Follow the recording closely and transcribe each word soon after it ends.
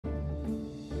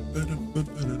And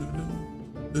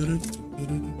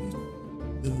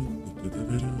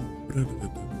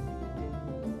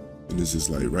this is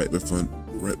like right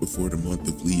before the month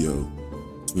of Leo,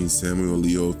 between Samuel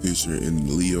Leo Fisher and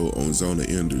Leo on Zona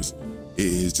Enders.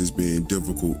 It has just been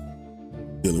difficult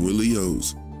dealing with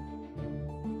Leos.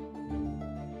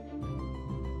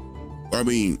 I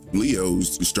mean,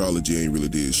 Leo's astrology ain't really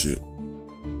did shit,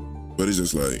 but it's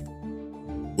just like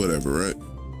whatever, right?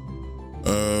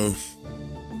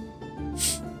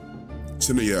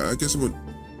 So yeah, I guess I'm gonna.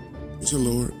 Is it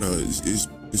lower? No,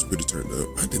 it's pretty turned up.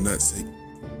 I did not say.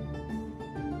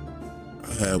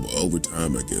 I have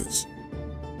overtime, I guess.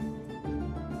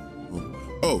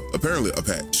 Oh, apparently a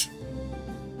patch.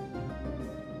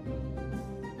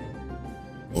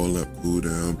 All lamp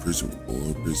cooldown, prison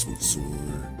with prison with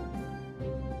sword.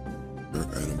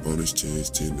 Dark item bonus chance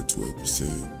 10 to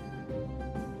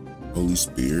 12%. Holy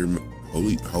spear,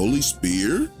 holy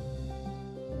spear.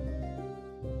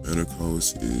 Mana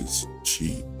cost is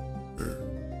cheaper.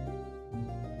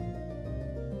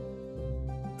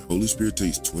 Holy spear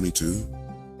takes 22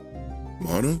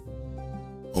 mana.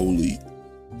 Holy,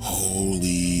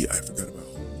 I forgot about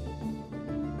holy.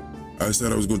 I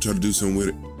said I was gonna try to do something with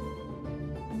it.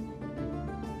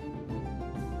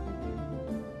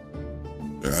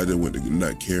 I didn't want to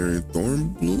not carrying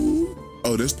Thornbloom.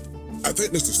 Oh, I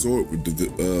think that's the sword with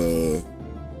the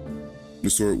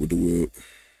sword with the whip.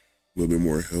 A little bit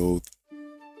more health.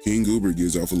 King Goober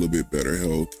gives off a little bit better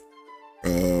health.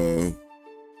 Oh,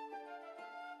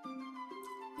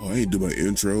 I ain't do my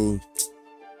intro.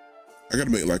 I gotta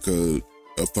make like a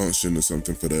function or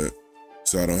something for that,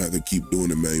 so I don't have to keep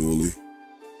doing it manually.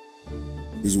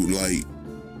 Because like,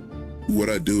 what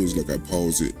I do is like I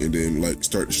pause it and then like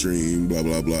start the stream, blah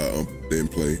blah blah, then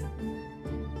play.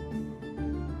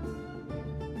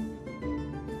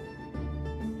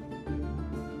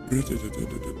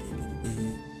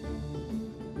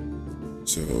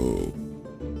 So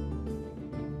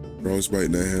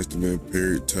Frostbite now has the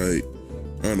vampiric type.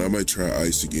 I don't know, I might try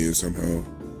ice again somehow.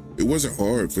 It wasn't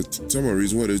hard for some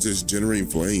reason. What, it's just generating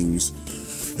flames,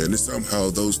 and then somehow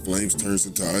those flames turns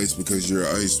into ice because you're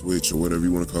an ice witch or whatever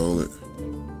you want to call it.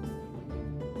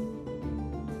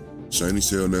 Shiny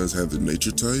Shell now has the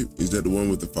nature type. Is that the one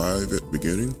with the 5 at the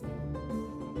beginning?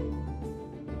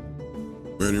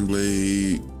 Burning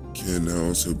Blade can now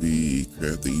also be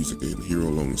crafted using a hero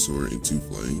longsword and 2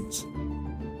 flames.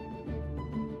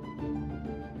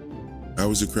 How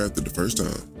was it crafted the first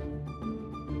time?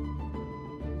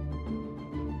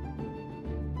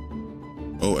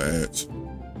 Oh, ads.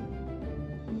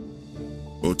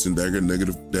 Bolts and dagger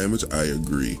negative damage. I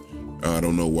agree. I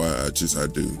don't know why. I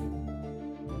do.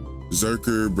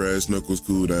 Berserker brass knuckles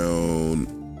cooldown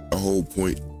a whole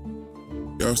point.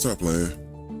 Y'all stop playing.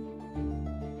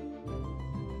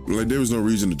 Like, there was no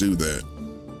reason to do that.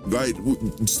 Like,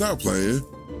 stop playing.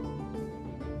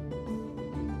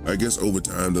 I guess over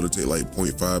time that'll take like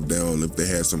 0.5 down if they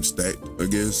had some stacked, I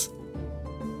guess.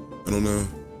 I don't know.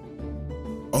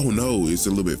 Oh no, it's a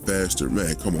little bit faster.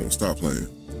 Man, come on, stop playing.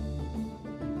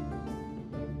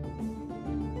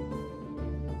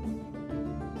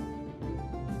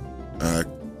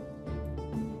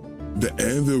 The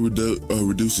anvil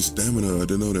reduces stamina. I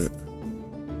didn't know that.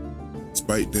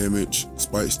 Spite damage,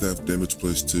 spite staff damage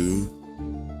 +2.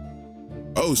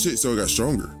 Oh shit, so it got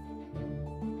stronger.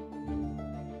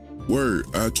 Word,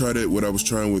 I tried it what I was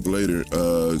trying with later,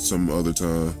 some other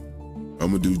time.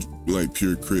 I'm gonna do like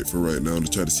pure crit for right now to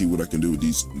try to see what I can do with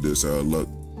this luck.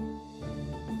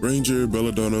 Ranger,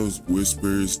 Belladonna's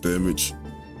whispers damage.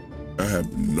 I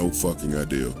have no fucking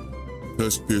idea.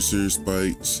 Tusk piercer,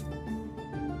 spikes.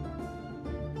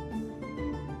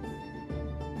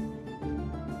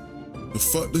 The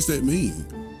fuck does that mean?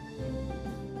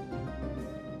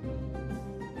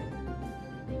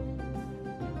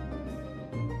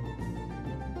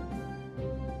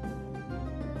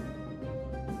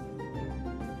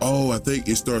 Oh, I think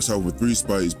it starts off with 3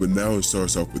 spikes, but now it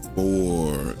starts off with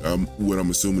 4. What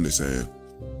I'm assuming it's saying.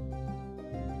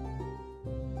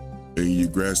 And your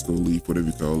grass go leaf, whatever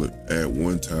you call it, add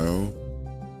 1 tile.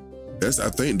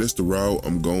 I think that's the route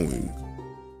I'm going.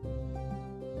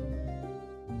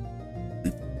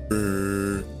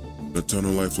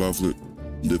 Nocturnal Life Lifter,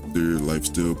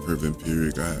 Lifesteal, Per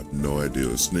Vampiric. I have no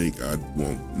idea. Snake, I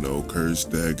won't know. Curse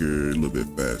Dagger, a little bit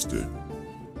faster.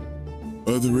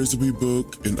 Other recipe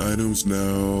book and items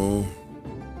now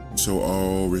show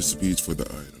all recipes for the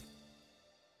item.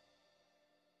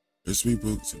 Recipe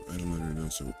books and item letter now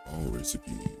show all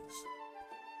recipes.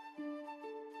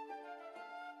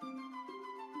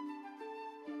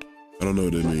 I don't know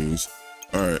what that means.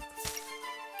 All right.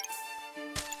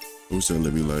 I wish that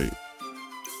let me like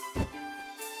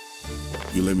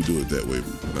You let me do it that way,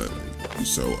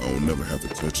 so I'll never have to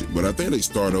touch it. But I think they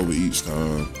start over each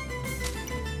time.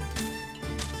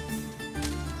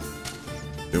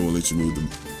 They won't let you move the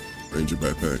Ranger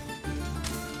backpack.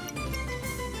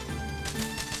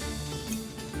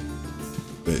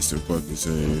 That's fucking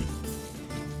insane.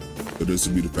 But this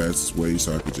would be the fastest way,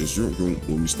 so I could just jump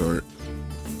when we start.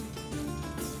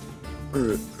 All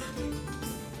right.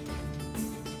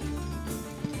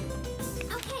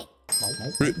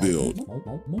 Crit build.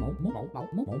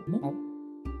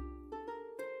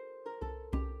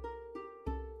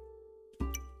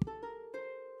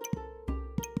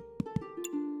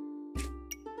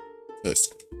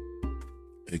 Tusk,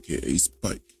 aka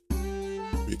Spike.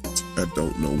 I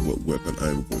don't know what weapon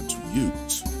I'm going to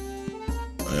use.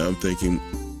 I am thinking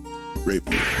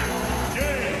Rapier.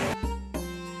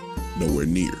 Nowhere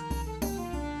near.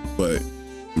 But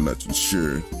I'm not too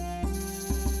sure.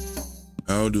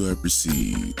 How do I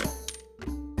proceed?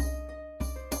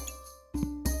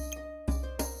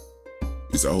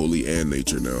 It's a holy and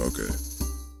nature now, okay.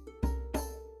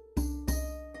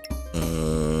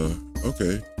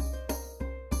 Okay.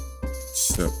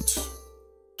 Except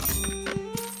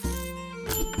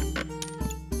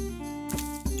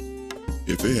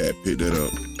if it had picked that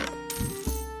up.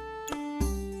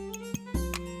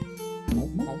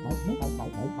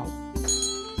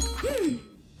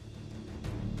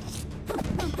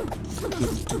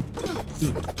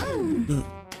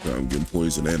 I'm getting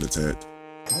poisoned and attacked.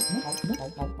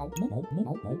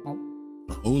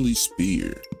 A holy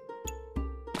spear.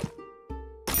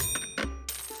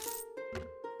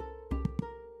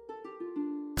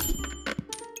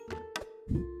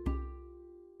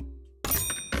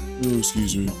 Oh,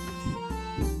 excuse me.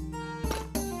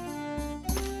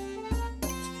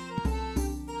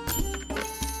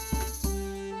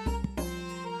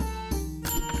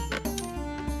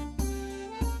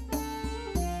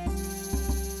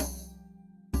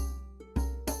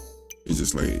 It's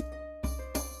just like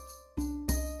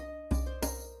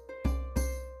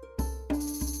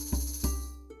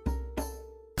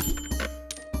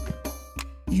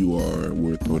you are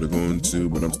worth what they're going to,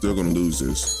 but I'm still gonna lose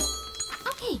this.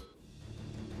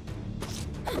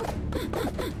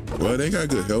 Well, they got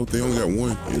good health. They only got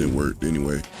one, and it worked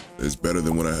anyway. It's better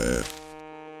than what I had.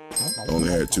 I only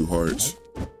had 2 hearts.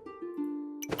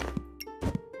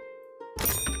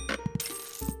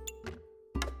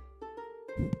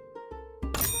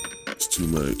 It's too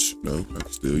much. No, I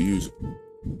can still use it.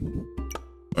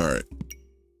 All right,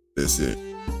 that's it.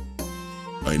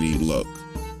 I need luck,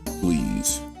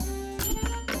 please.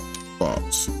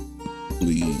 Fox,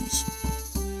 please.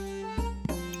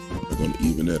 I'm gonna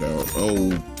even that out.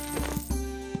 Oh.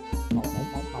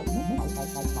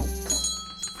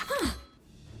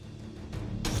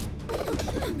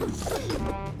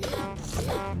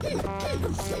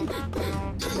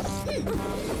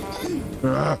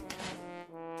 Ah.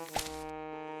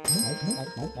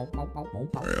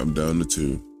 All right, I'm down to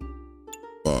 2.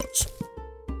 Box.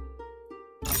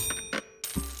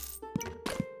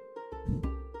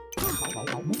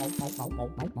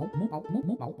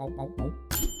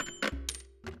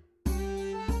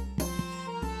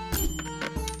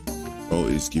 Oh,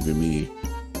 it's giving me.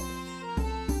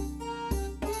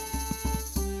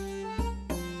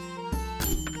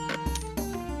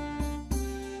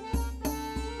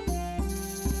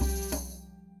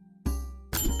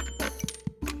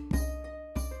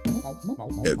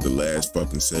 At the last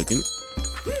fucking second,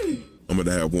 I'm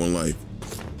gonna have 1 life.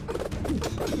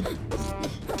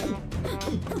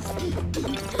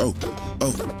 Oh,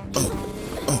 oh, oh,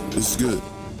 oh, this is good.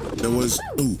 That was,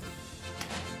 ooh.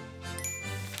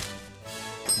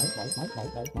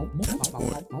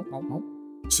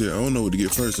 Shit, I don't know what to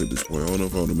get first at this point. I don't know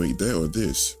if I want to make that or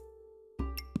this.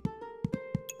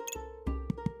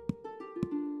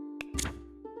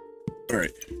 All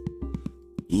right.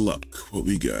 Luck, what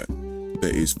we got?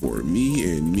 That is for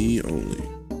me and me only.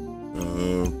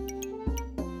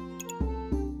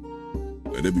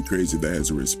 That'd be crazy if that has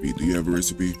a recipe. Do you have a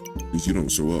recipe? Because you don't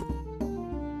show up.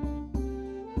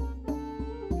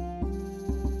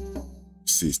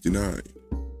 69.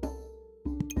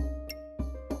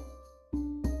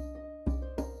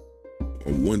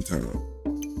 On 1 time.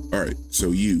 All right,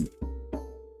 so you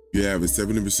have a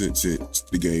 70% chance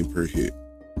to gain per hit.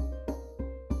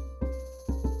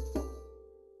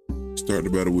 Start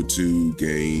the battle with 2,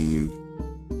 gain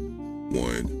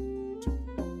 1.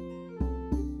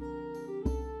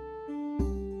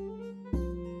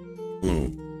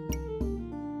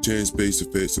 Chance-based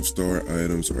effects of star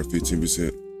items are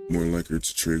 15% more likely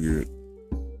to trigger it.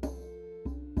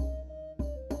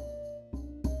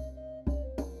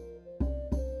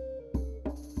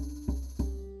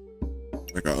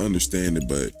 Like, I understand it,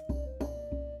 but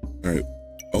all right.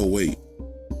 Oh wait.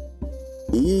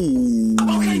 Ooh.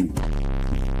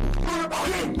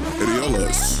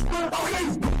 Adiolas.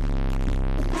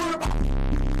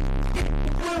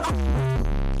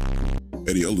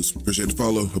 Adiolas. Appreciate the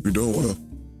follow. Hope you're doing well.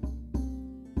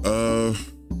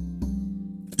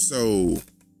 So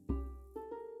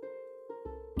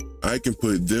I can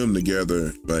put them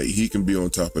together, like he can be on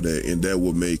top of that, and that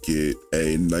will make it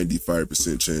a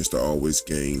 95% chance to always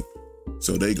gain.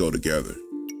 So they go together.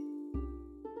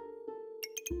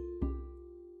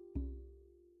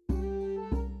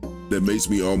 That makes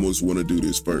me almost want to do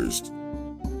this first.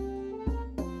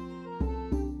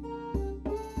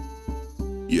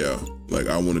 Yeah, like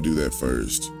I want to do that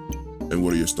first. And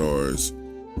what are your stars?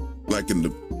 Like in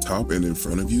the top and in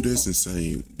front of you, that's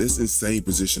insane. That's insane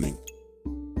positioning.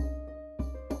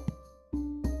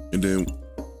 And then,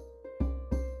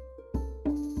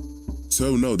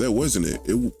 so no, that wasn't it.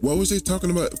 What was they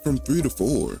talking about from 3 to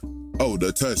 4? Oh,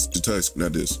 the tusk,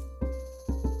 not this.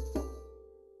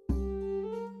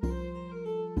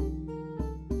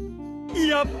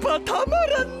 All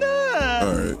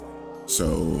right,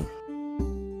 so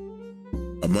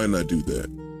I might not do that.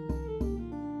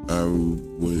 I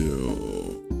will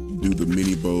do the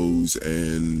mini bows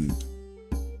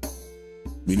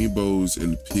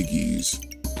and piggies.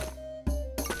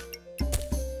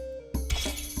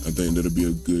 I think that'll be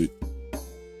a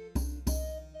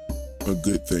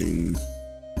good thing.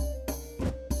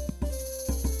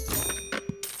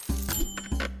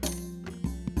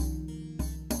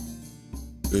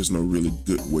 There's no really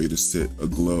good way to set a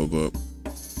glove up.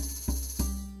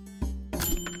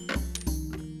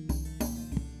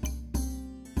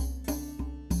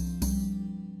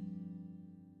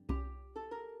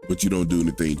 But you don't do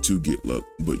anything to get luck,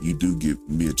 but you do give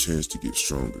me a chance to get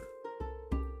stronger.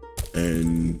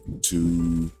 And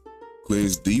to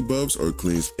cleanse debuffs or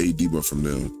cleanse a debuff from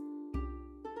them.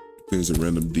 Cleanse a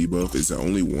random debuff, is there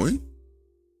only one?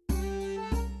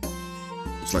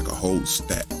 It's like a whole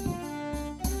stack.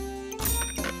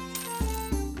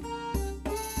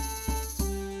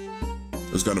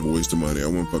 That's kind of a waste of money. I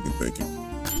wasn't fucking thinking.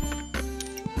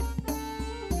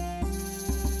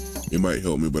 It might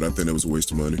help me, but I think that was a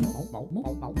waste of money.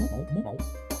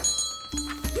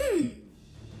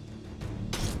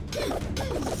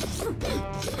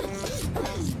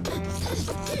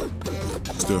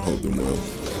 Still hold them well.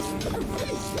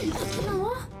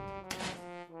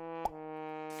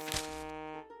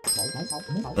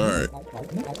 All right.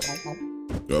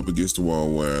 Go up against the wall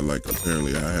where, like,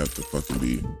 apparently I have to fucking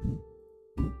be.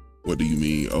 What do you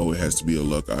mean? Oh, it has to be a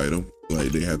luck item?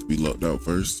 Like, they have to be lucked out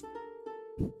first?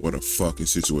 What a fucking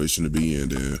situation to be in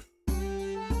there.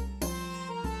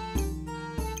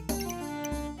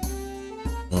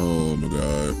 Oh my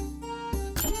god.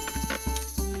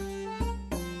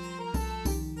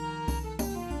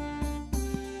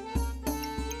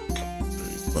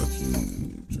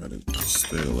 Fucking try to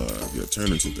stay alive. Yeah,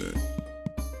 turn into that.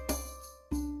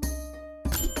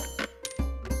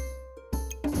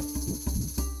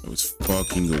 That was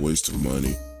fucking a waste of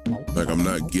money. Like, I'm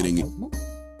not getting it.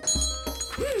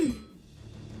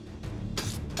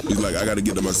 He's like, I gotta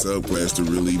get to my subclass to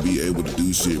really be able to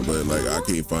do shit, but like, I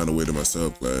can't find a way to my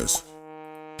subclass.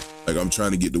 Like, I'm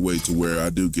trying to get the way to where I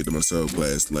do get to my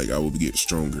subclass, like I will get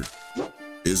stronger.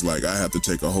 It's like, I have to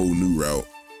take a whole new route.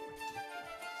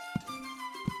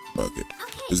 Fuck it.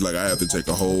 It's like, I have to take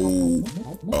a whole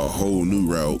new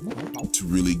route to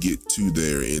really get to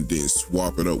there and then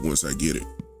swap it up once I get it.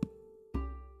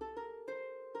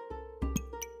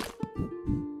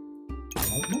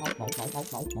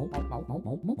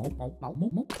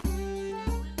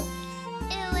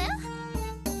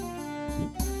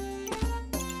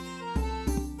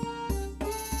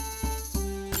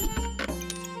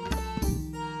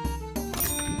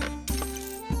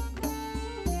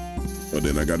 But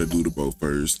then I gotta do the bow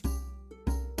first.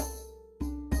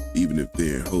 Even if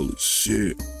then, holy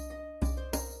shit.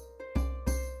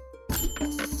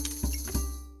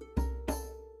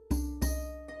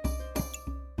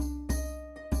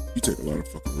 You take a lot of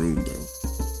fucking room though.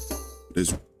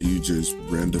 You just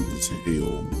random as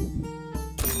hell.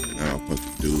 And I'll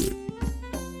fucking do it.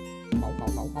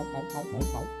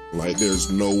 Like, there's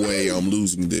no way I'm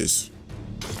losing this.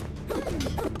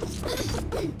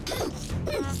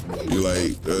 You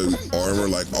like armor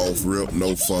like off rip?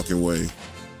 No fucking way.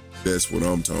 That's what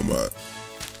I'm talking about.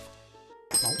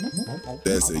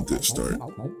 That's a good start.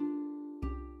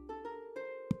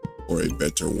 Or a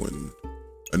better one.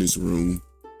 I need some room.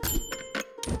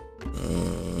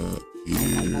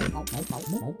 Here.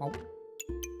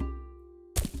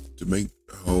 To make,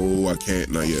 oh, I can't,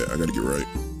 not yet. I gotta get right.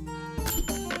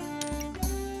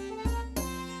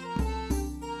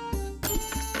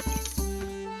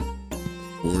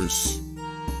 course.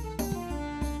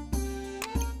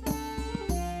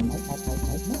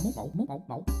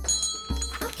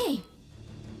 Okay.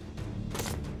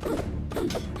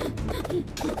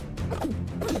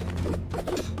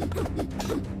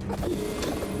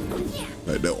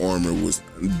 Like that armor was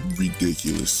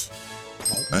ridiculous.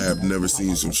 I have never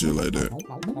seen some shit like that.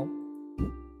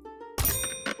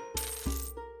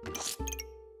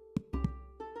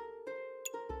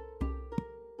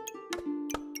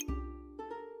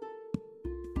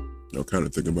 I'm kind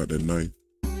of thinking about that knife.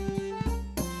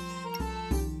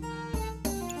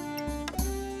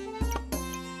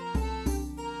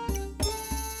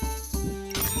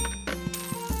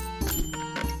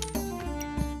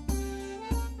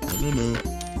 I don't know.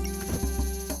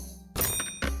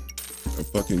 I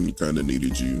fucking kind of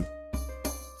needed you.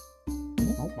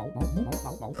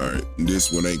 Alright,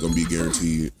 this one ain't gonna be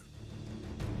guaranteed.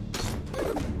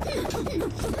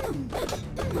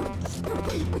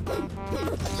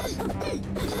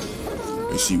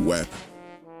 And she whack.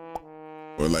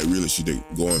 Or like really she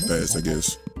going fast, I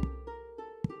guess.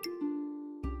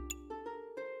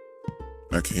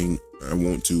 I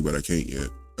want to, but I can't yet.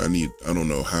 I don't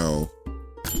know how.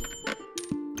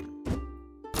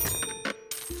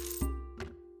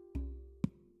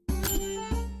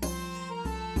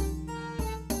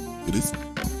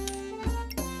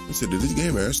 Did this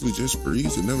game actually just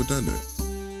freeze? I've never done that.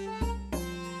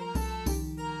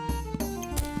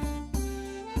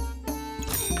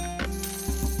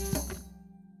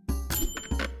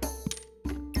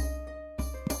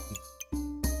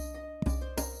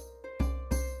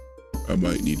 I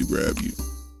might need to grab you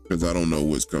because I don't know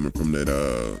what's coming from that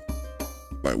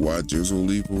like why jizzle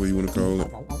leaf or what you want to call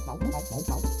it.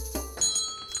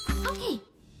 Okay.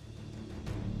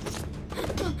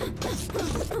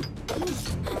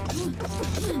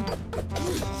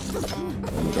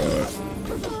 Oh my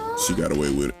god, she got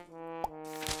away with it.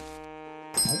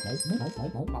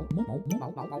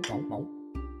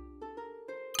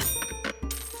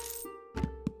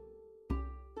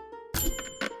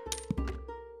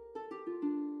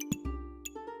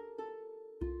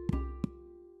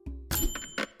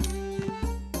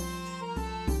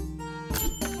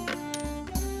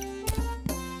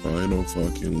 Final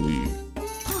fucking leave.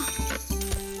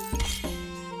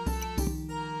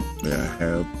 May I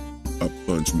have a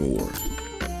bunch more?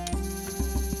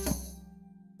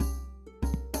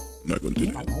 I'm not gonna do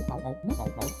that.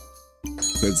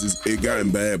 Cause it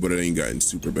gotten bad, but it ain't gotten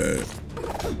super bad.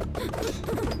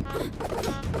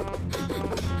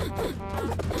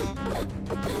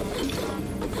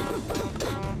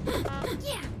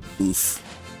 Yeah. Oof.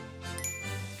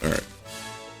 All right.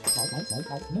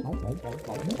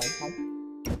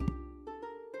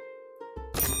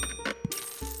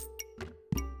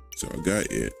 So I got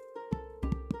it.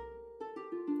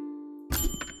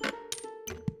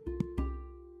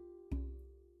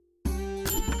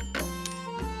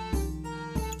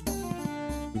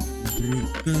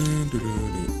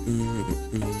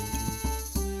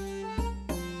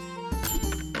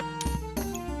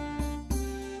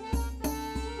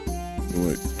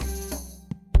 What?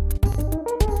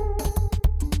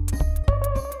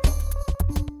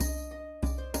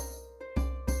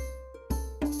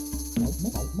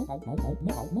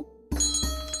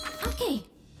 Okay.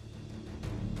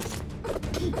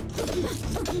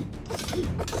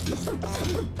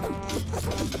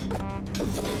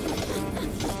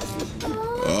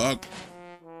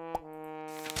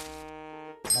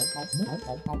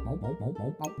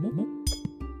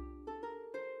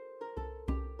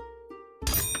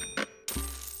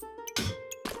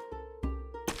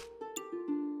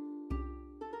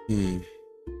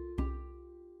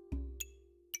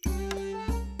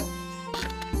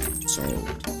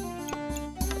 Solved.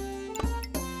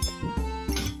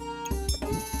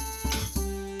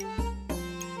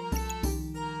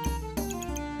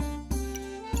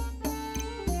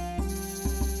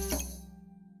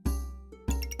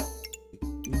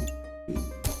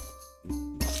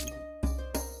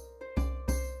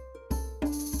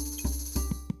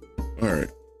 All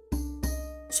right.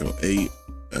 So 8.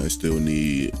 I still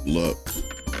need luck.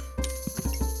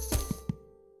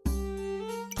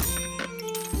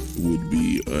 Would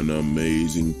be an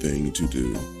amazing thing to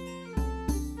do.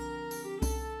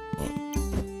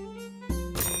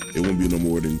 It won't be no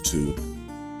more than 2.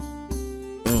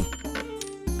 Oh.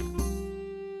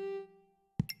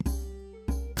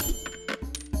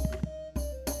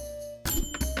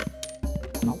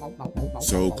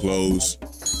 So close.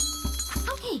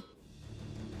 Okay.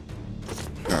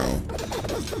 How?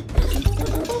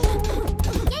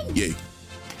 Yay.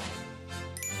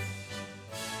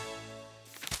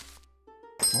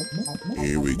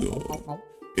 Here we go.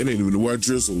 It ain't even the white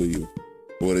drizzle leaf,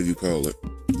 or whatever you call it.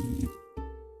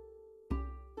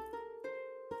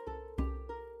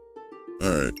 All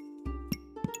right,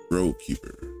 Road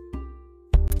Keeper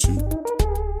 2.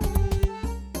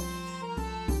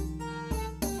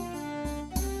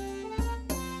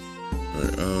 All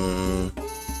right,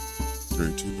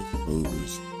 drink 2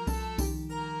 clovers,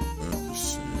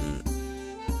 5%.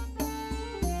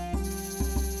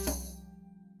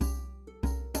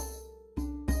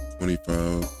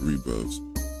 $25 rebuffs.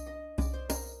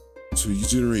 So you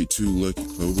generate 2 lucky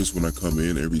clovers when I come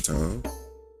in every time?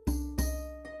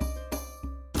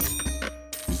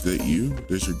 Is that you?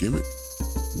 That's your gimmick?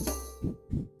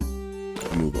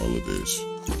 I'll move all of this.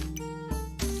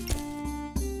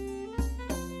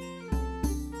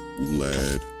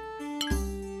 Lad.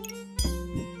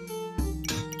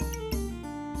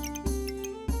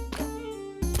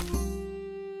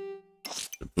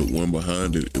 And put 1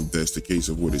 behind it if that's the case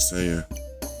of what it's saying.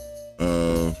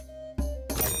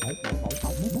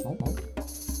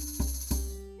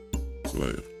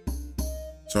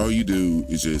 So all you do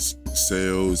is just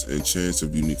sales and chance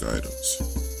of unique items,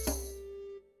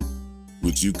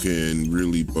 which you can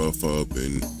really buff up.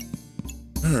 And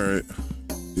all right,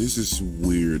 this is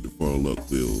weird for a luck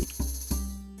build.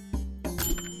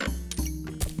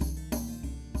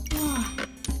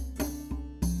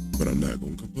 But I'm not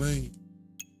gonna complain.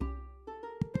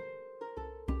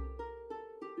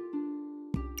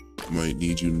 Might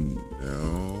need you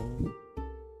now.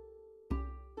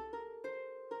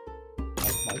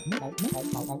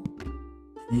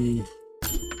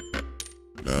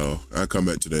 No, I'll come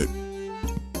back to that.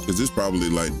 Because it's probably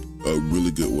like a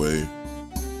really good way.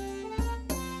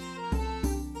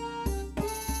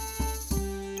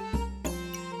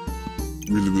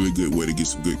 Really good way to get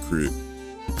some good crit.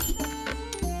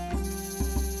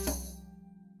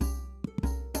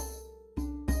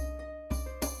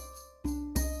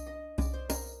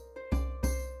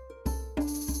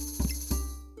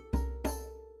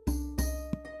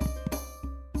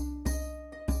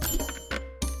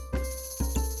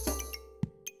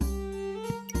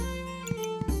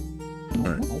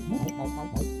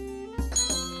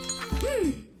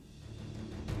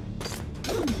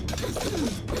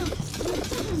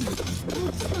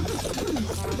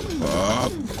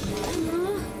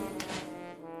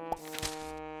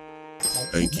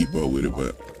 I ain't keep up with it,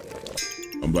 but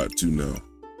I'm about to now.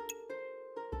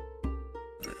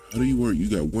 Right, how do you work? You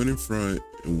got 1 in front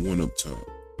and 1 up top.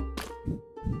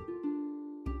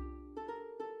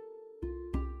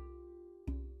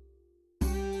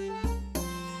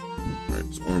 Alright,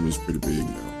 his arm is pretty big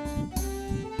now.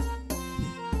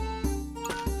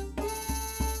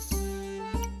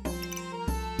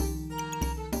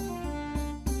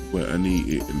 But I need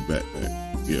it in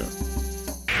backpack, yeah.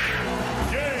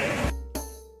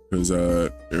 Because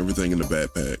everything in the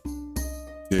backpack,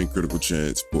 10 critical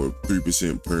chance for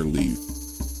 3% per leaf.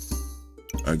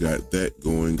 I got that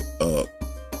going up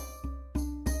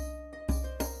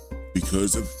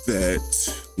because of that,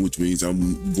 which means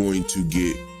I'm going to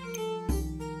get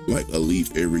like a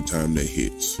leaf every time that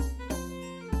hits.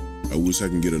 I wish I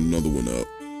can get another one up.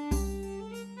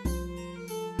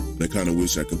 And I kind of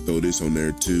wish I could throw this on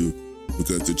there too,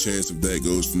 because the chance of that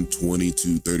goes from 20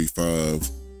 to 35.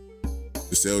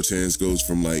 The sell chance goes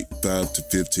from like 5 to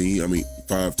 15. I mean,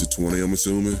 5 to 20, I'm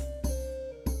assuming.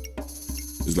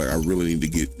 It's like, I really need to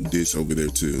get this over there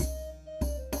too.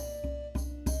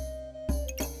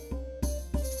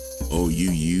 Oh,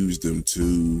 you used them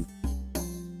too.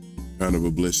 Kind of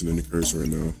a blessing and a curse right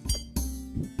now.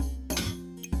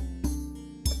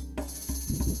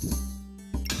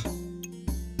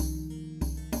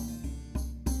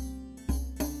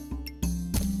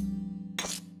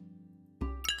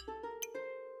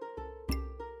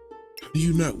 How do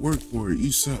you not work for it?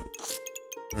 You suck.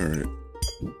 All right.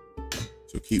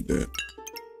 So keep that.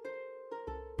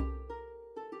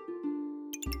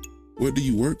 What do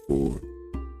you work for?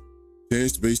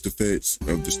 Chance-based effects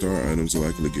of the star items are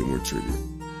likely to get more triggered.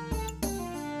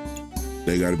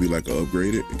 They gotta be like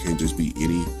upgraded. It can't just be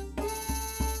any.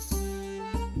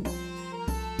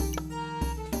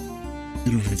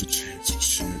 You don't have a chance of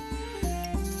shit.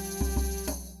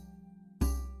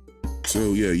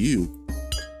 So yeah, you.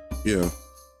 Yeah.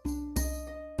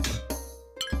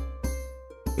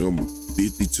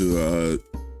 50 to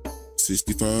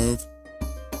 65.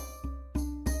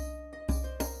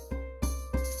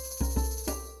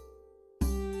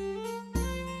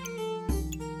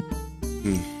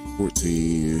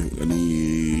 14. I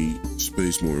need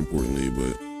space more importantly,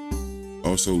 but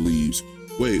also leaves.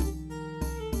 Wait.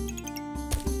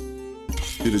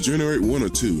 Did it generate 1 or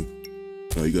 2?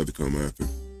 Oh, you got to come after.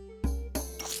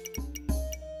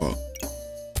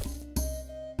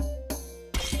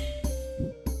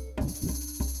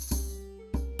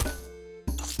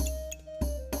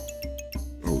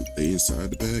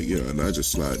 inside the bag? Yeah, and I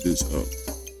just slide this up.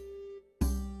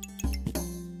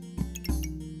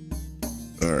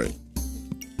 All right.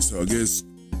 So I guess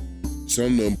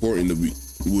something important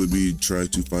would be try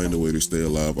to find a way to stay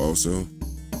alive also.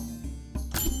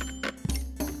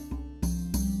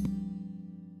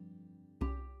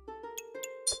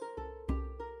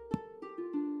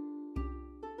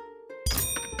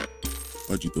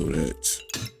 Why'd you throw that?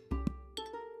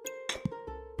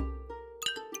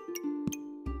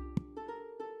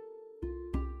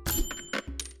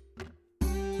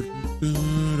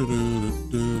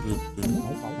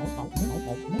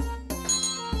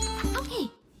 Okay.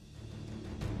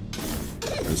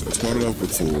 As I started off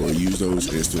before, use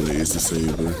those instantly. It's the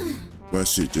saver. My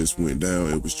shit just went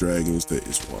down. It was dragons. That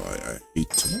is why I hate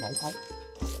them.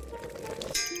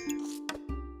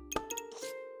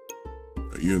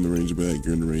 You're in the ranger bag.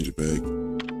 You're in the ranger bag.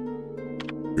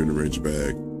 You're in the ranger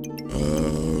bag.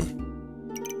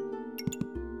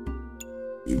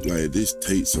 Like this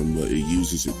takes some, but it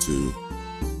uses it too.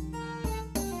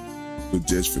 But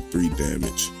just for 3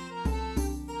 damage.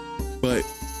 But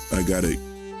I got it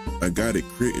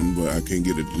critting, but I can't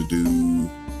get it to do.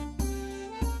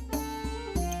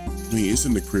 I mean, it's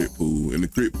in the crit pool, and the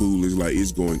crit pool is like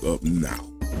it's going up now.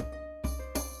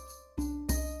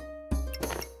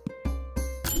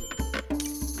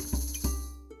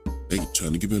 They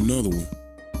trying to give me another one.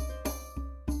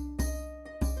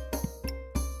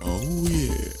 Oh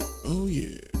yeah, oh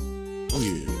yeah, oh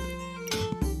yeah.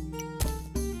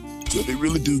 So they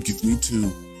really do give me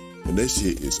 2, and that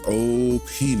shit is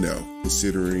OP now,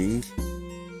 considering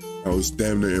how it's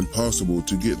damn near impossible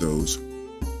to get those.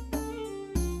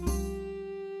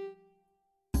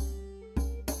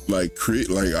 Like crit,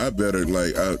 like I better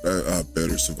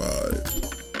survive.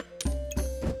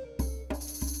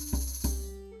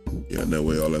 Yeah, that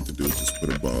way all I have to do is just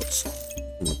put a box.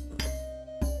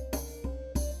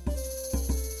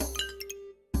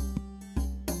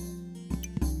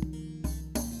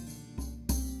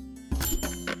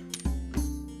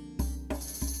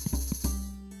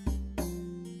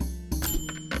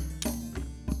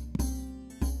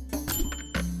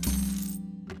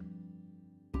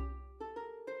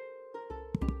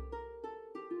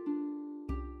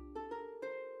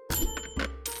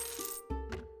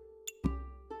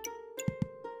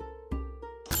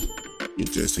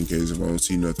 Just in case if I don't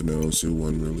see nothing else, it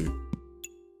wasn't really.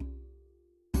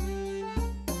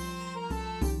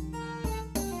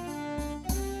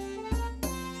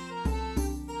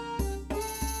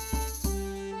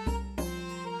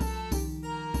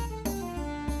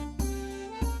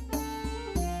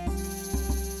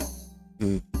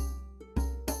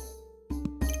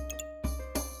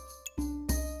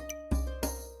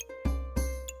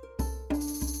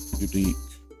 Unique.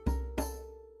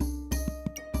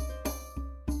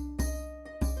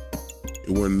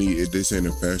 It wasn't neat. This ain't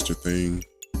a faster thing.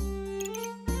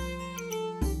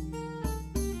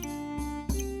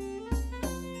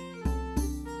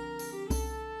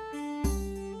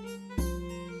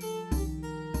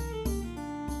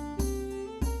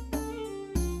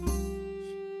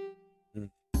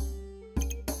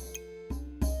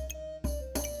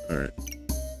 All right.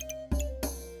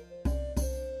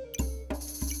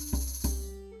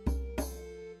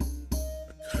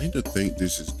 I kind of think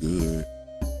this is good.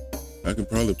 I can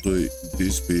probably put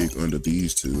this big under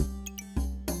these 2.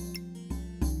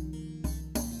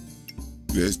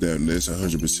 That's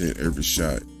 100% every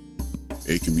shot.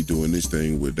 It can be doing this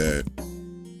thing with that.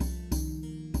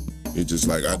 It's just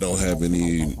like I don't have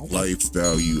any life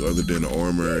value other than the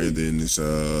armor and then this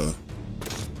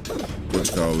what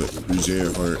you call it?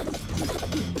 Regen heart.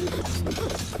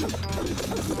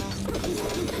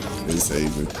 And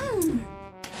saving.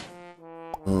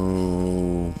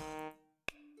 Oh.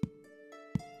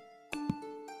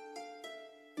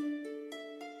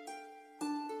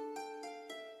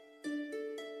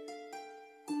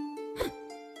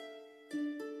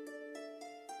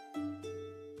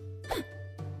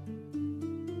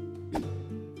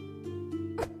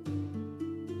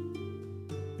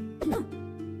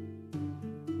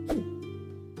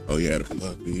 Oh yeah, the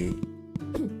fuck you.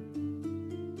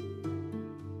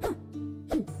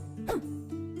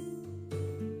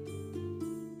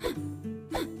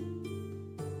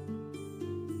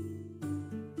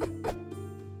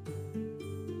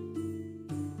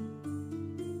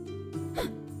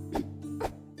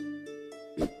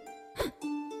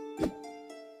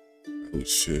 Oh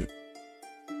shit.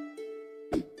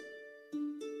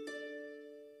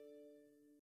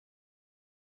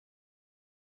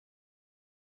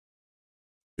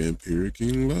 Vampiric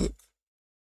luck.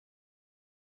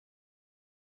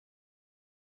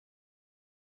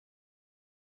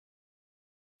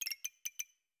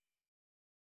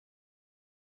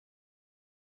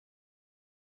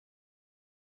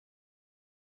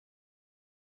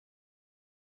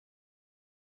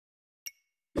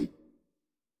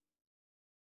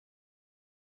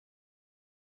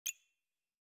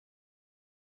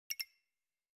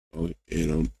 Oh,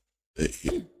 and oh,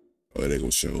 it ain't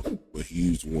gonna show. But he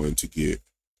used one to get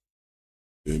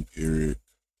vampiric.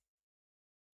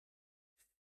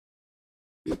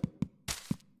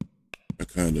 I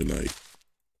kind of like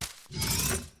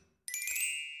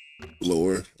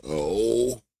lower.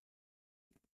 Oh.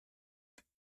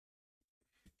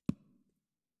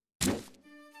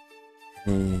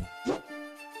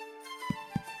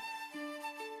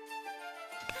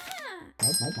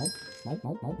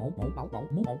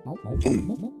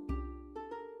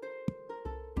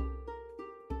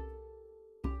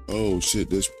 Oh shit,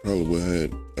 this probably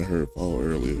what I heard fall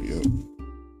earlier. Yep.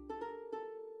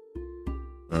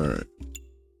 All right.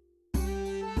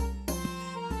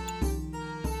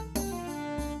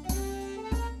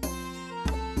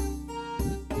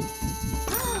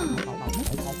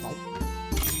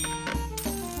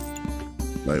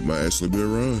 Like might actually be a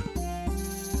run.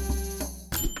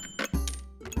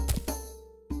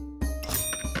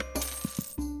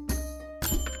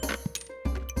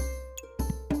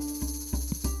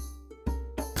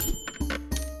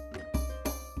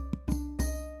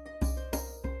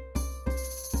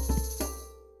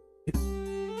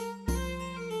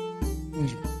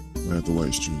 I have to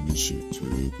light stream this shit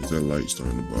too, because that light's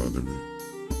starting to bother me.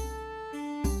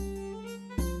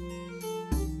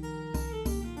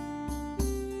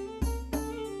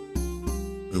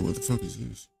 Wait, what the fuck is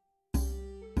this?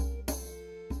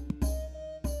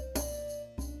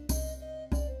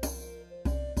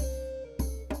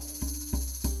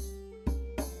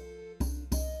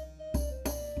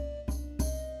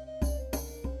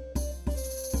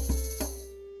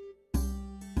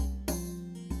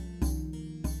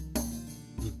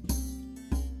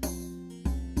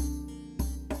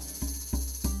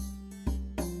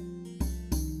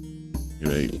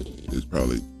 It's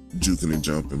probably juking and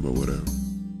jumping, but whatever.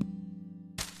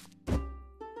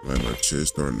 Like my chest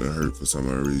starting to hurt for some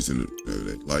odd reason.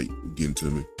 That light getting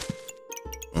to me.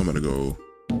 I'm gonna go.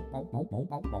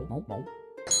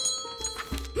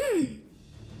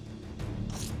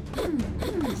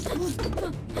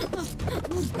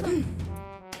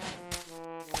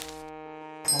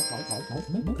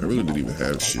 I really didn't even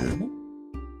have shit.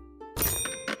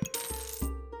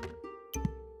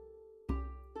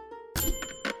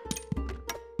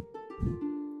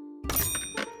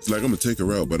 It's like I'm gonna take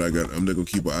her out, but I'm not gonna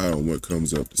keep an eye on what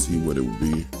comes up to see what it would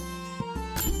be.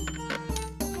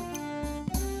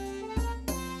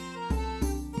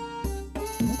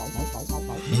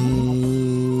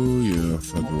 Oh yeah,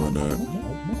 fucking why not?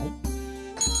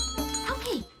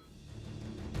 Okay.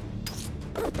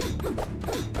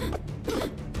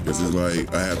 Cause it's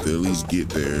like I have to at least get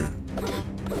there,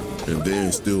 and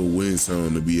then still win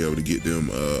some to be able to get them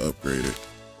upgraded.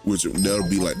 Which that'll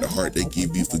be like the heart they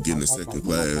give you for getting a second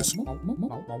class. Keep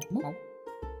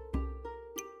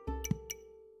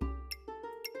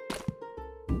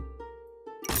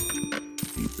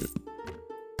it.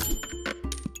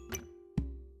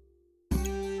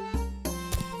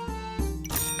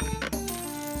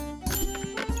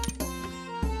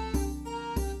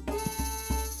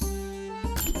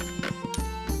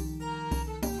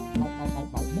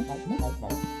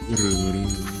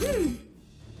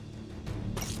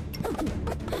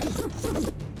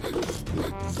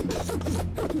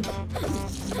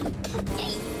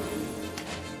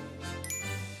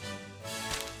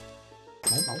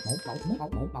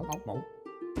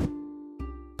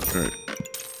 Alright.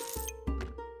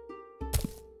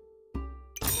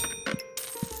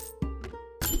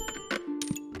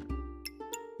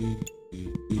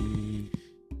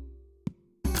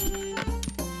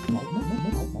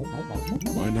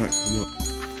 Why not come up?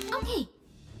 Okay.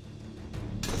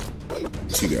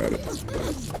 She got it.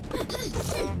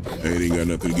 I ain't got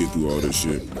nothing to get through all this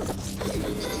shit.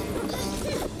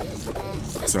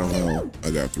 Somehow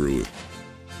I got through it.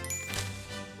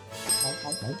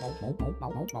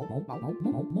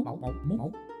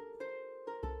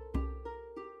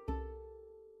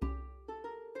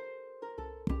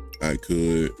 I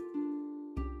could,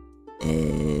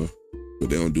 but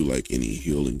they don't do like any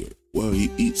healing. Well, he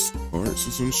eats hearts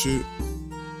or some shit.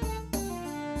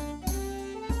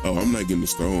 Oh, I'm not getting the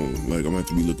stone. Like, I'm gonna have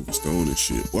to be looking for stone and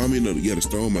shit. Well, I mean, yeah, the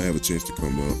stone might have a chance to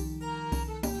come up.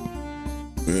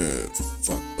 Man,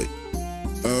 fuck, wait.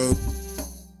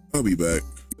 I'll be back.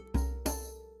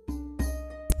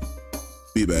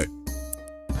 Be back.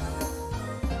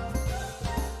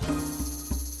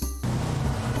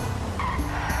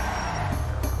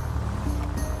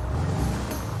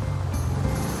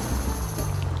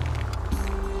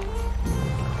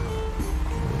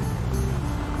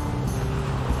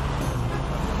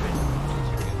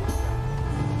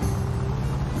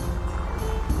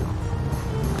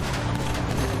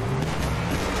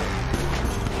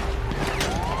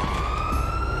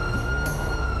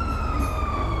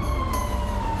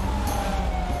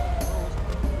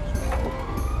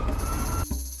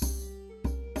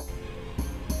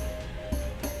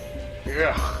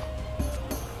 Yeah.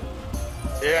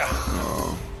 Yeah.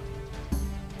 Oh,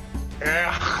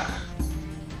 Yeah.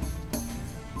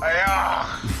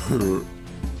 Yeah.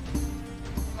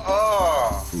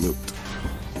 Oh. flipped.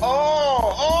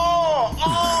 Oh.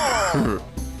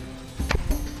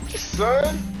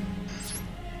 Son.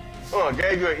 Oh,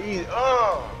 gave you an easy.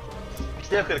 Oh.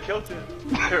 Still could have killed it.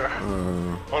 I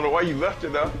don't know why you left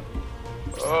it though.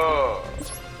 Oh.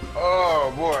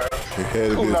 Oh, boy. It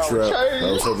had to be a trap.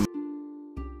 I was hoping.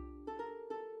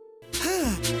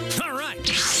 All right.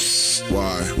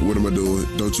 Why? What am I doing?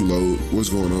 Don't you load? What's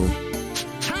going on?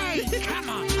 Hey, come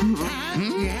on.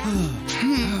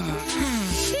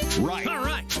 Right. All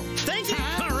right. Thank you.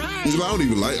 All right. I don't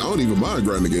even mind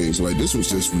grinding games. Like, this was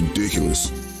just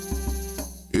ridiculous.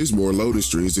 It's more loading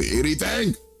streams than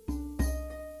anything.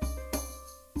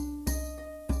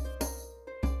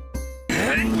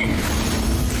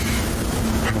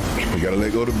 We gotta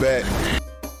let go of the bat.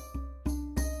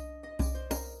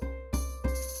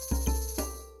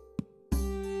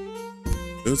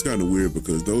 It was kind of weird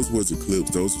because those wasn't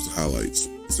clips, those was highlights.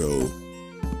 So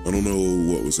I don't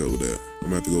know what was over there. I'm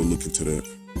gonna have to go look into that.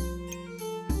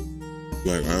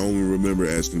 Like, I only remember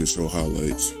asking to show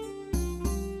highlights.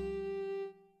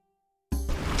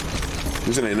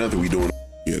 This ain't nothing we doing.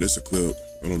 Yeah, this a clip.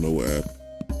 I don't know what happened.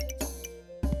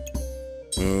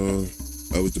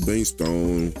 I was the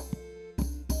Bankstone.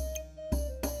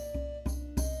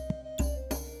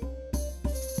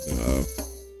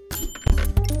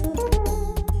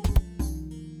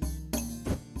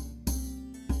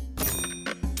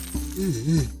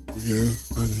 Yeah,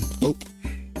 oh.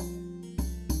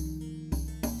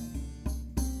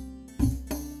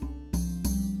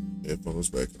 Headphones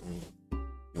back on.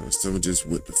 Someone just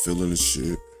went to feeling the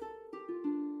shit.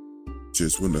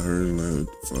 Just went to her and like,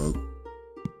 what the fuck?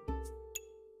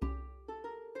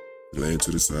 Laying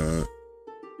to the side.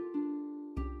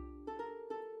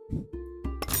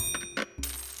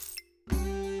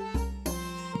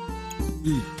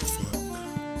 Fuck.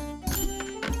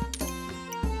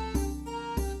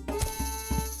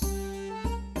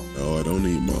 No, I don't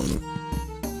need mana.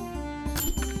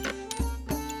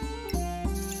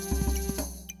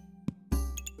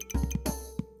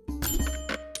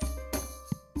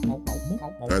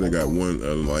 I done got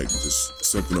one, like, just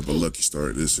something up a lucky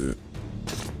start. This it.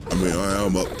 I mean,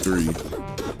 I'm up 3.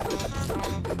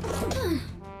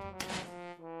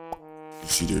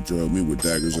 She did drug me with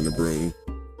daggers and a broom.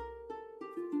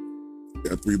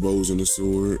 Got 3 bows and a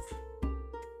sword.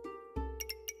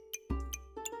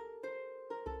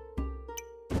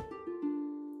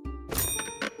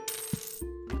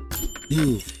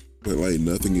 But like,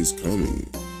 nothing is coming.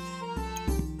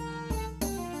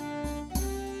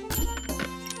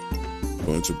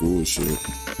 Bunch of bullshit.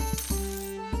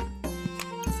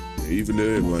 Even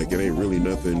then, like, it ain't really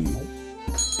nothing.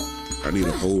 I need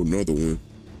a whole nother one.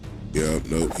 Yeah,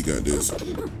 nope, he got this.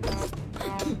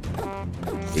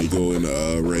 When you go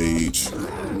into rage.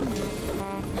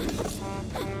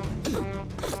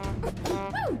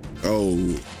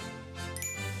 Oh,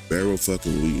 barrel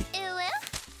fucking Lee.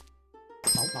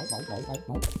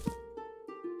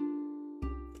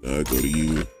 Now I go to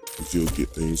you, because you'll get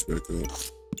things back up.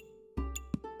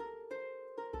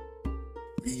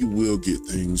 You will get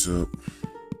things up.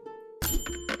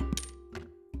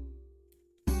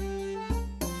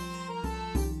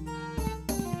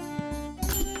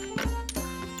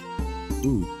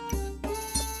 Ooh.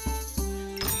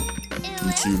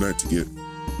 Teach you not to get.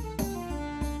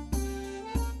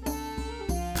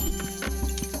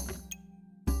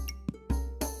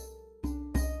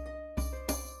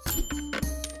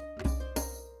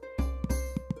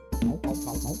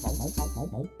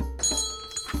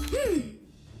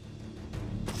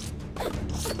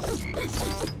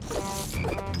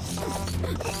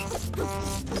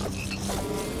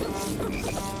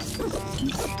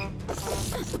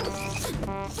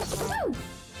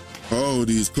 Oh,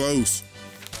 these close.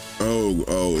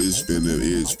 Oh, it's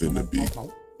finna be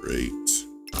great.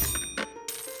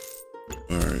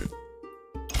 All right,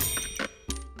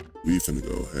 we finna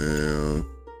go ham.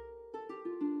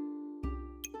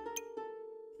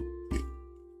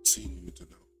 See you to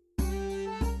know.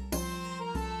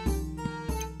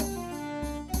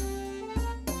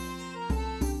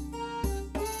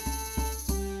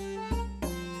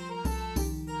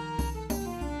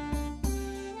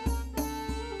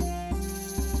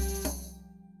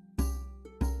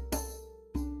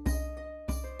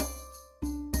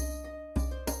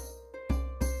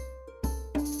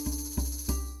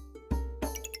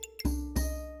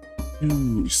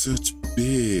 You such a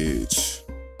bitch.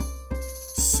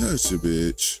 Such a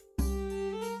bitch.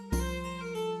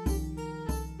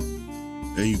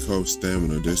 And you cost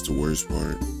stamina, that's the worst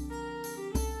part.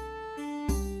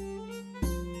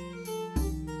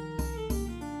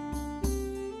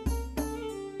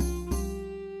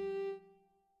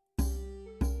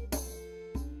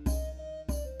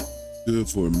 Good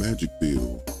for a magic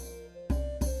build.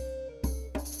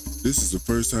 This is the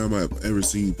first time I've ever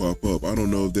seen you pop up. I don't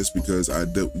know if that's because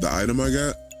the item I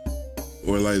got,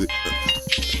 or like,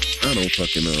 I don't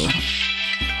fucking know.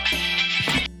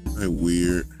 That's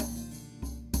weird.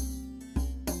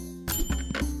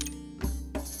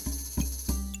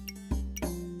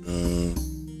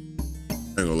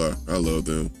 I ain't gonna lie, I love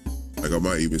them. Like I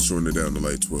might even shorten it down to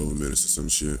like 12 minutes or some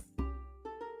shit.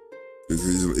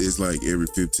 It's like every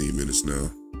 15 minutes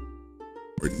now,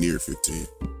 or near 15.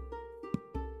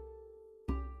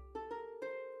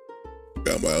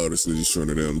 Got my eldest to just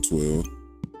shorten it down to 12.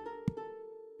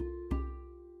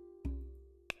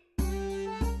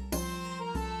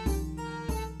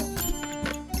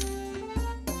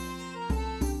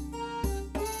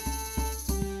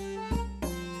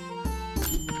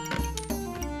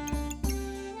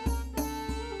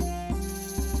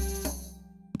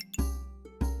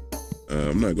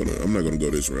 I'm not gonna go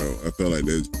this route. I felt like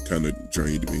that kind of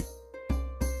drained me.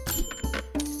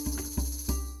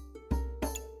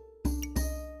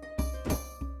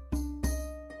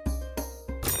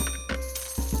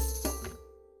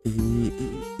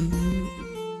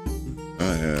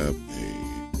 I have an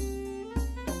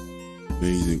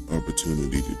amazing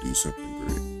opportunity to do something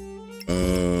great.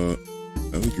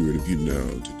 I will get rid of you now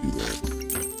to do that.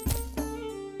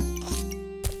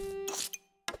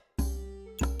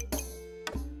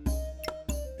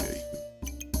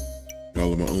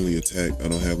 All of my only attack. I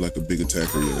don't have like a big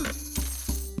attacker yet.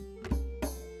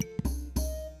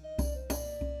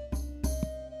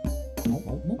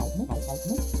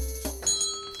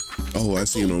 Oh, I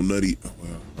see it on Nutty. Oh,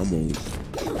 wow, I'm on.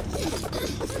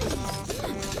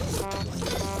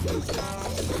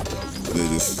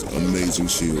 This is amazing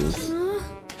shield.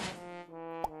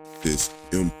 This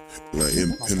like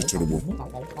impenetrable.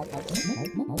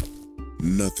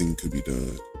 Nothing could be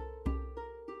done.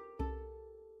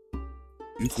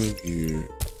 You come here.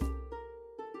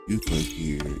 You come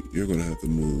here. You're gonna have to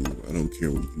move. I don't care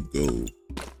where you go.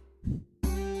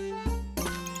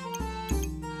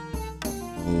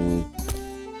 Oh,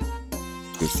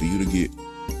 but for you to get,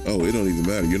 oh, it don't even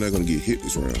matter. You're not gonna get hit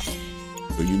this round,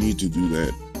 so you need to do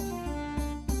that.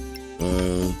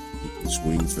 You can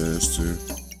swing faster.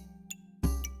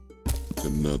 It's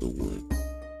another one.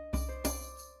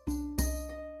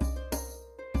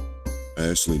 I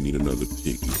actually need another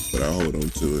piggy, but I'll hold on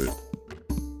to it.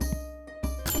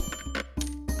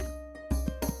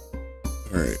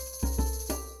 All right.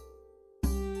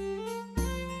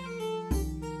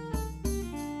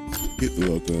 Get the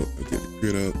luck up. I get the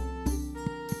crit up.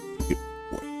 Hit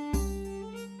one.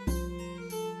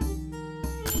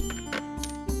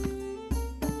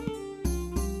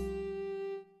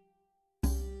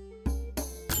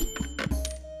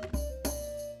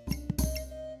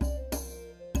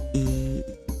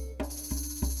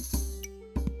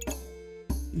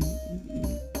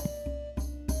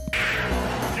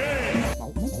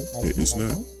 It's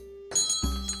not.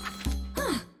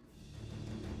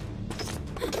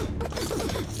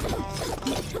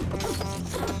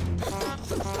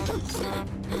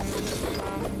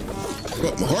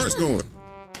 Oh, my heart's going.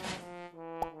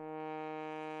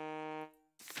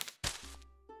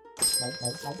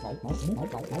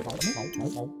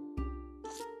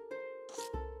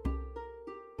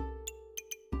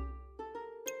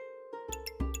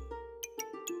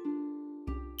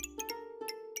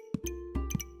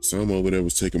 Some over there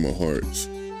was taking my hearts.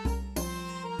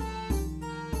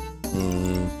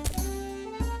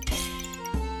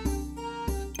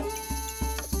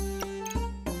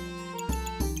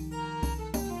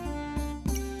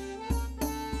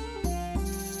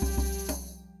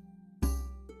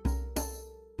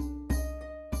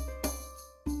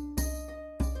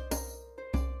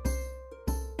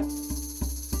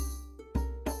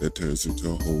 That turns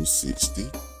into a whole 60.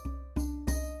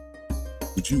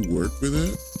 Would you work for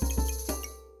that?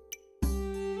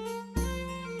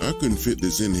 I couldn't fit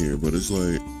this in here, but it's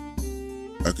like,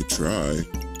 I could try.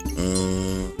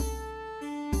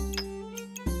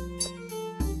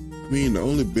 I mean, the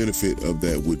only benefit of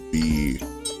that would be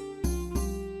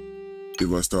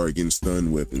if I start getting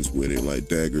stun weapons with it, like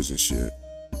daggers and shit.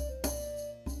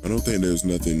 I don't think there's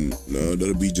nothing, no,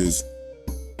 that'll be just,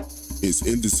 it's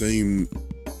in the same.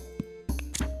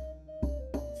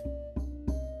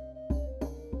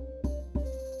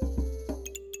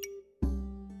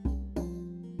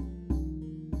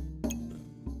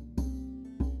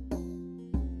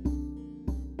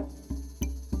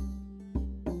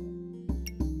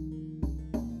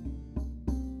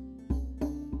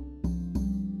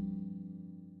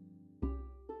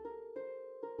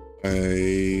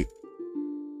 I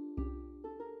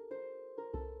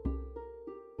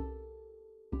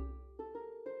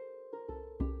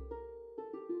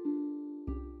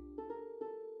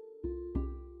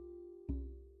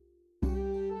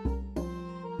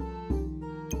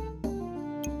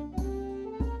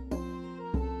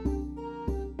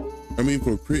mean,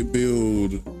 for crit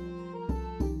build,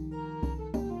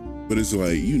 but it's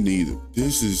like you need it.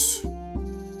 This is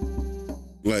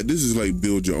like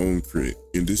build your own crit,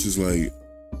 and this is like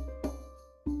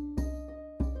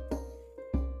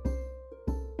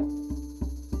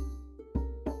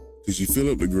because you fill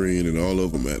up the green and all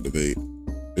of them activate.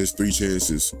 There's 3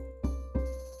 chances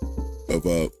of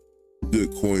a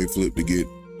good coin flip to get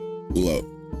luck.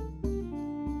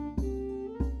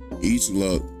 Each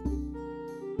luck.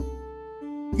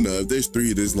 Now, if there's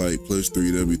 3, there's like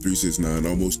 +3, that'll be 3, 6, 9,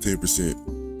 almost 10%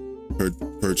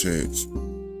 per chance.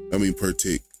 I mean, per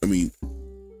tick. I mean,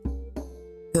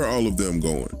 per all of them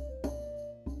going.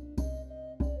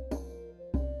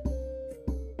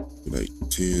 Like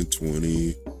 10,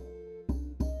 20.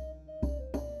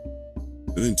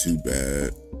 That ain't too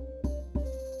bad.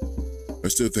 I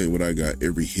still think when I got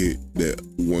every hit that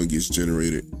one gets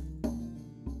generated.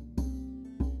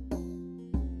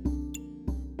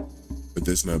 But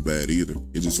that's not bad either.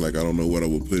 It's just like, I don't know what I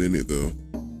would put in it though.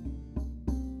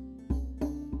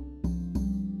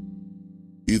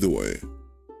 Either way.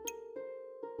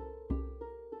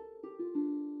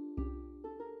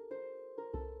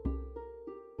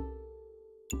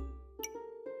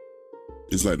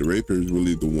 It's like the rapier is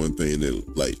really the one thing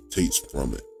that like takes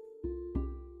from it.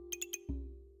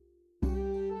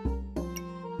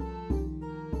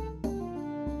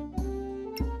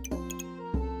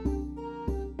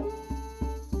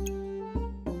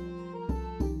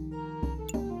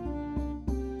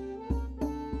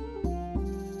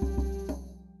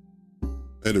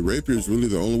 And the rapier is really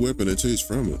the only weapon that takes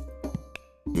from it.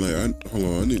 Like, hold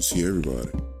on, I need to see everybody.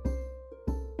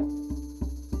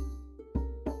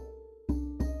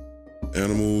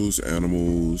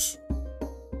 Animals.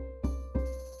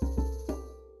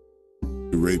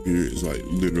 The rapier is like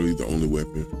literally the only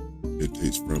weapon that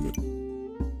takes from it.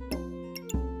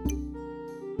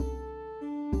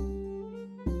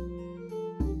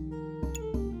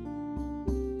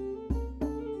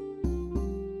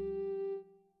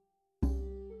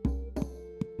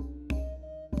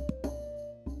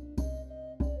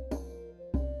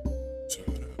 So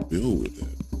how do I build with that?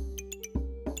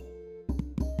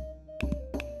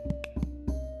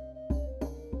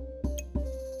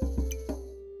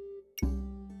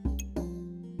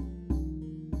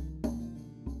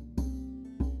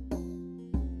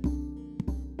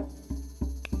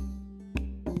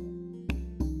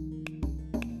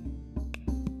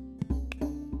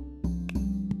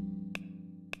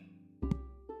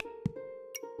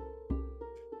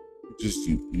 Just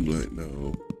you like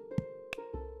no.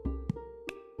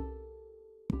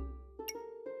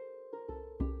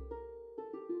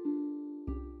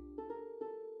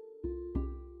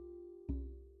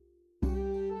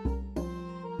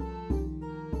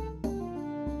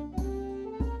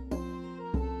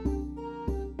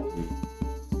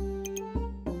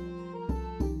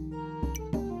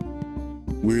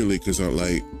 Weirdly, because I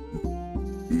like,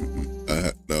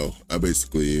 I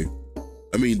basically,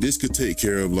 I mean, this could take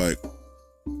care of like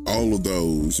all of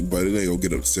those, but it ain't gonna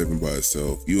get up to 7 by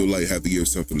itself. You'll like have to give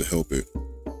something to help it.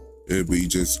 It'll be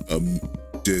just a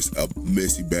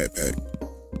messy backpack.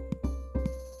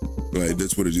 Like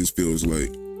that's what it just feels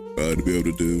like to be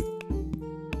able to do.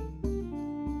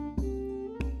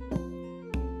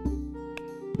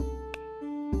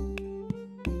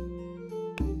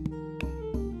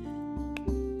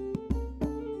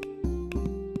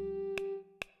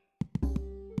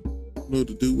 Know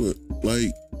to do what,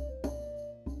 like,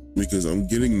 because I'm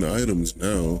getting the items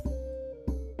now.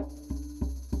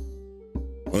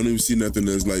 I don't even see nothing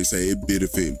that's like say it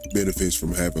benefits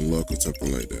from having luck or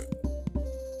something like that.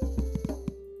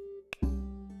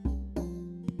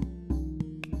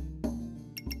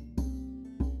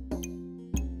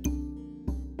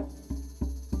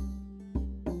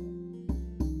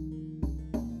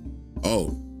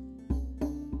 Oh.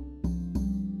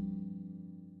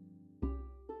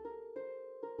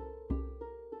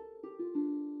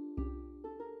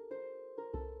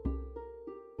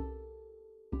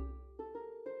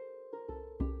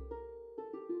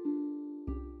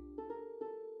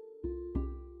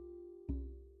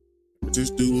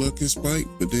 Just do luck and spike,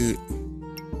 but then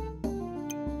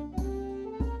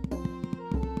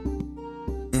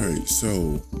all right,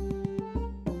 so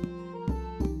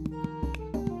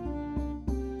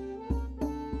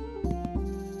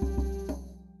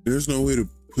there's no way to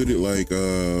put it like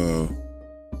you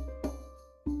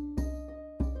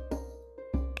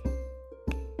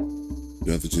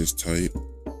have to just type.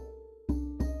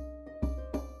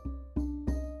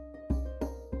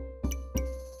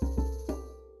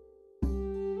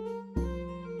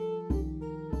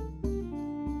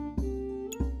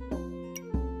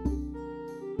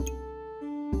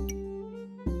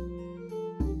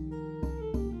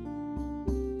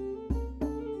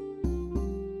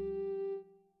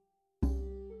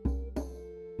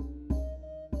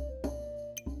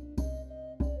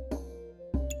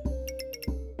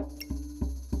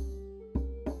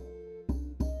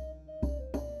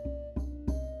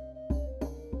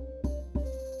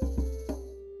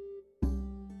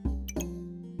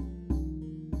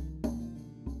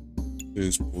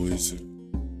 There's poison.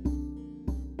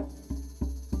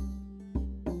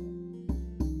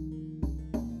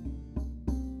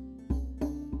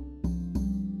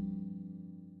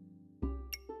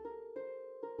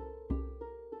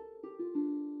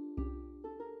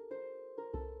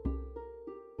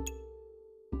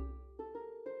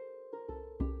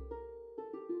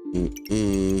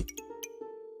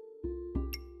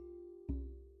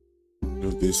 No,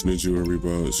 this new jewelry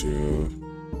box, yeah.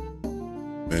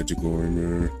 Magic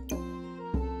armor.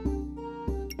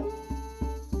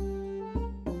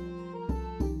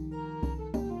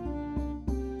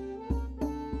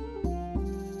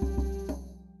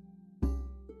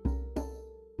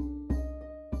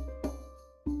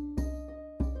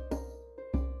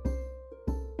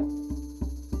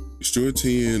 Restore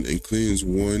 10 and cleanse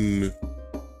 1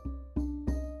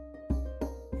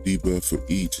 debuff for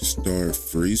each star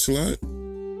free slot.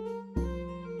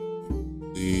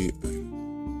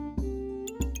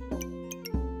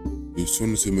 Use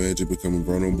 22 magic, becoming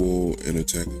vulnerable and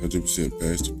attack 100%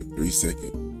 faster for 3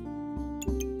 seconds.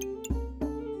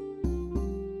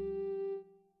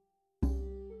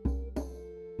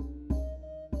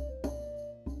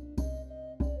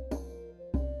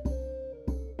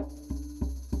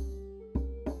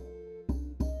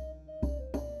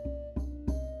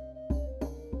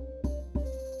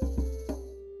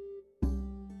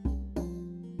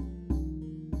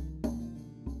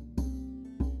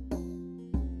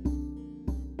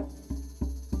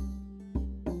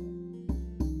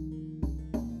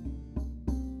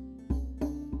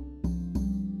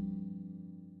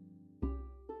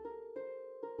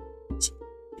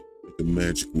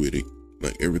 Magic with it,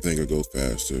 like everything will go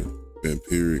faster.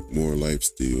 Vampiric, more life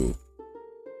steal,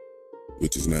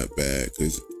 which is not bad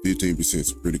because 15%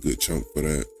 is a pretty good chunk for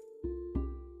that.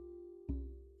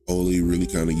 Holy, really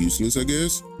kind of useless, I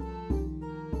guess,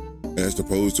 as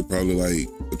opposed to probably like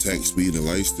attack speed and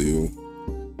life steal.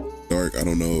 Dark, I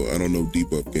don't know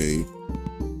debuff game.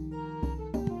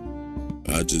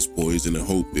 I just poison and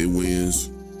hope it wins.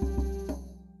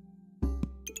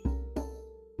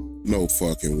 No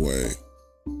fucking way.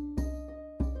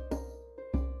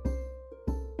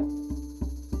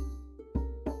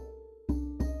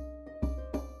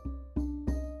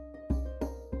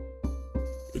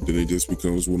 But then it just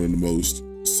becomes one of the most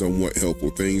somewhat helpful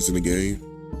things in the game.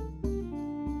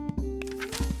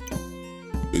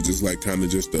 It's just like kind of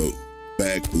just a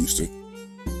bag booster.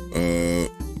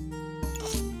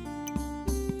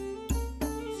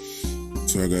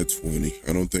 So I got 20.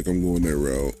 I don't think I'm going that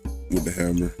route with the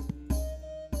hammer.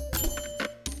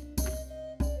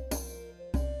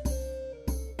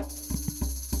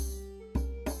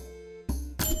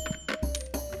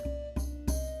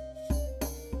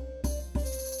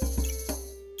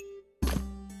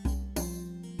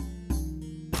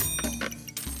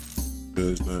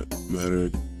 Does not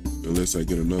matter unless I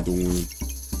get another one.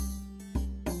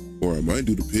 Or I might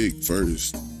do the pig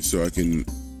first so I can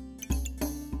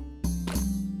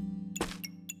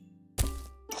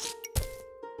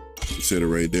set it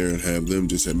right there and have them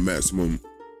just at maximum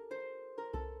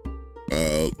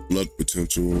luck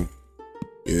potential.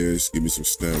 Yes, give me some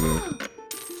stamina.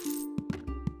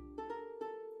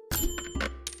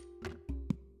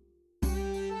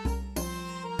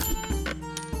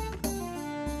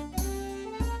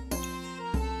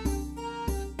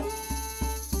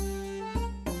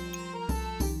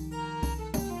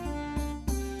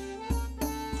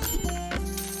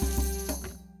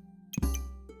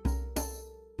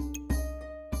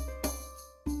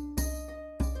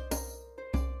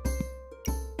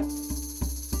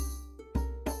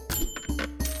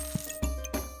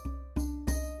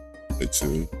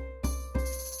 Too. I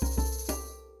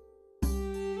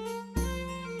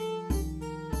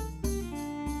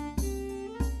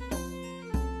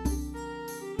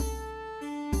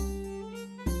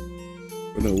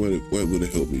don't know what would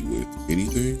it help me with?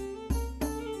 Anything?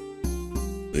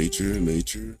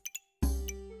 Nature.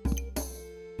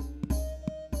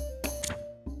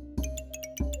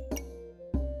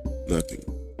 nothing.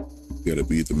 You gotta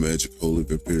be the magic holy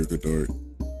vampiric dart,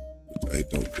 which I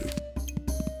don't do.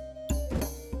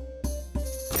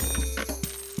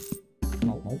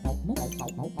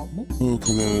 Oh,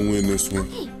 come on, win this one.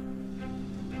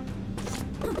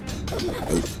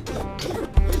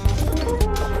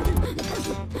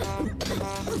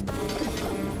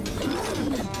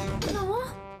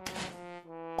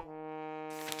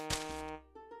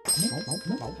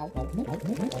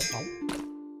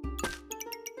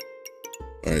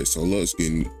 Alright, so luck's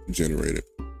getting generated.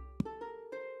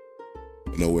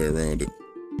 No way around it.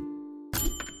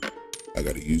 I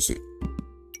gotta use it.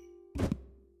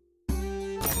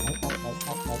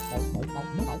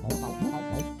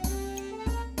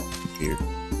 Here.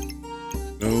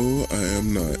 No, I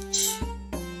am not.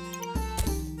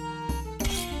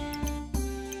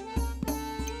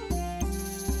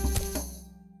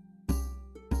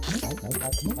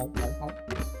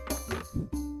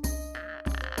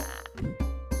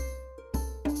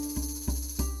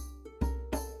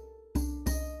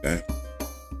 Okay.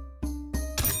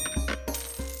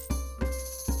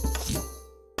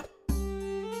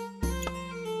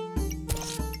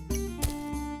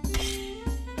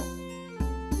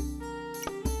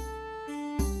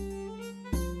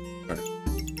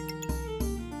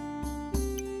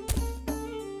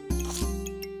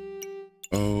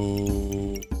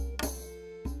 Oh.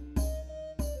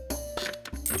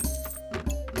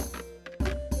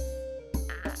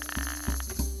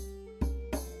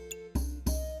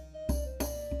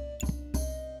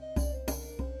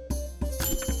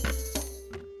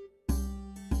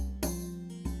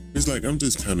 It's like I'm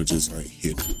just kind of just like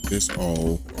hitting. That's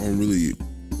all. I don't really,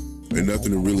 and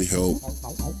nothing to really help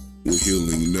with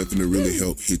healing. Nothing to really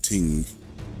help hitting.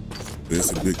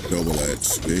 It's a big double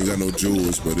axe. They ain't got no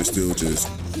jewels, but it's still just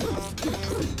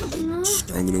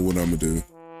stronger than what I'm gonna do.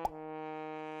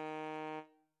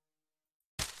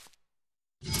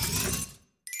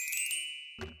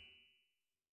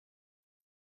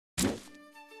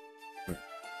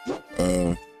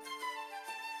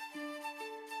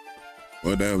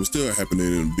 Well, damn, it's still happening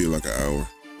in be like an hour.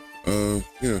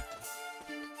 Yeah.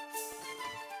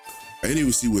 I didn't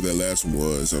even see what that last one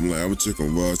was. I'm gonna check on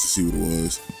VODs to see what it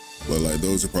was. But like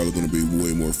those are probably gonna be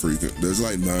way more frequent. There's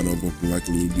like 9 of them,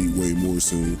 likely to be way more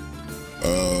soon.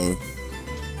 Oh,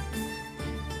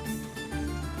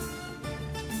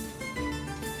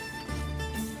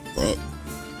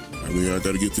 I mean, I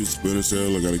gotta get through Splinter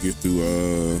Cell. I gotta get through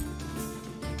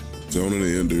Zone of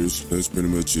the Enders. That's pretty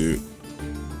much it.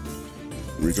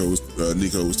 Nico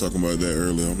was talking about that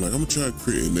earlier. I'm like, I'm gonna try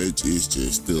crit, and that is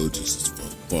just still just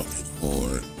fucking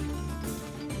hard.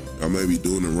 I may be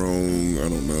doing it wrong, I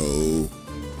don't know.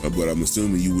 But I'm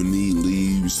assuming you would need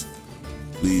leaves.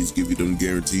 Leaves give you them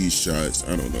guaranteed shots.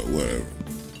 I don't know, whatever.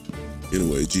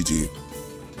 Anyway, GG.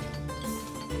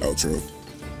 Outro.